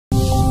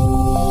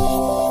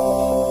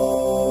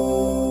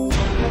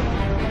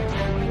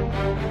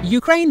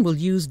Ukraine will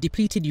use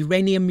depleted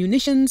uranium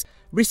munitions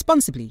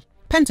responsibly.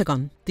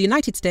 Pentagon. The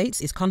United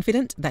States is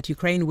confident that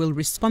Ukraine will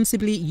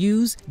responsibly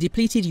use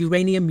depleted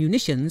uranium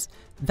munitions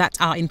that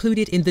are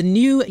included in the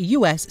new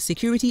U.S.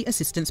 Security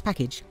Assistance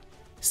Package.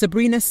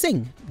 Sabrina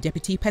Singh,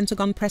 Deputy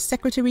Pentagon Press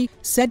Secretary,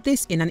 said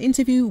this in an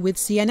interview with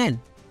CNN.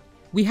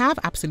 We have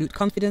absolute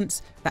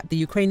confidence that the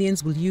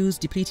Ukrainians will use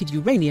depleted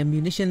uranium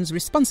munitions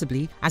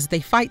responsibly as they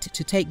fight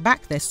to take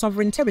back their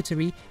sovereign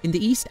territory in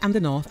the east and the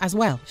north as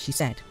well, she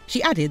said.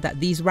 She added that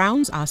these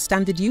rounds are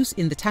standard use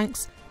in the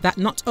tanks that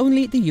not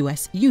only the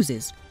US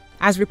uses.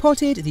 As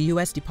reported, the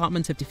US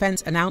Department of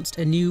Defense announced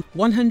a new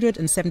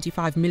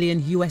 $175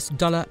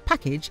 million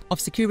package of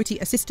security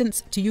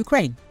assistance to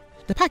Ukraine.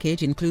 The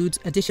package includes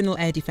additional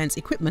air defense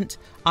equipment,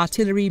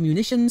 artillery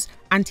munitions,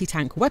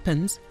 anti-tank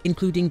weapons,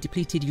 including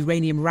depleted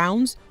uranium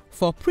rounds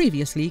for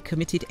previously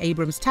committed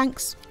Abrams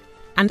tanks,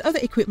 and other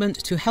equipment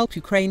to help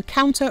Ukraine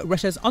counter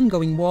Russia's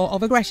ongoing war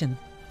of aggression.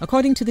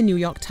 According to the New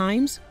York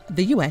Times,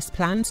 the US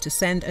plans to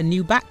send a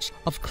new batch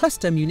of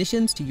cluster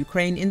munitions to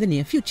Ukraine in the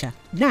near future.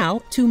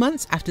 Now, 2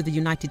 months after the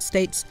United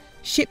States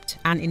shipped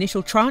an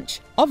initial tranche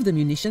of the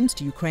munitions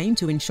to Ukraine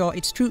to ensure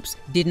its troops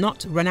did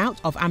not run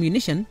out of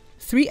ammunition,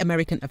 3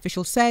 American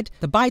officials said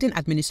the Biden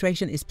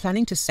administration is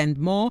planning to send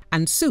more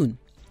and soon,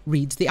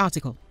 reads the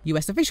article.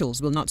 US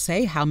officials will not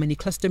say how many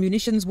cluster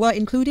munitions were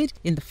included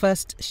in the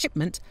first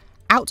shipment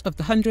out of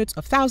the hundreds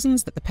of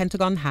thousands that the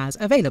Pentagon has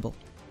available.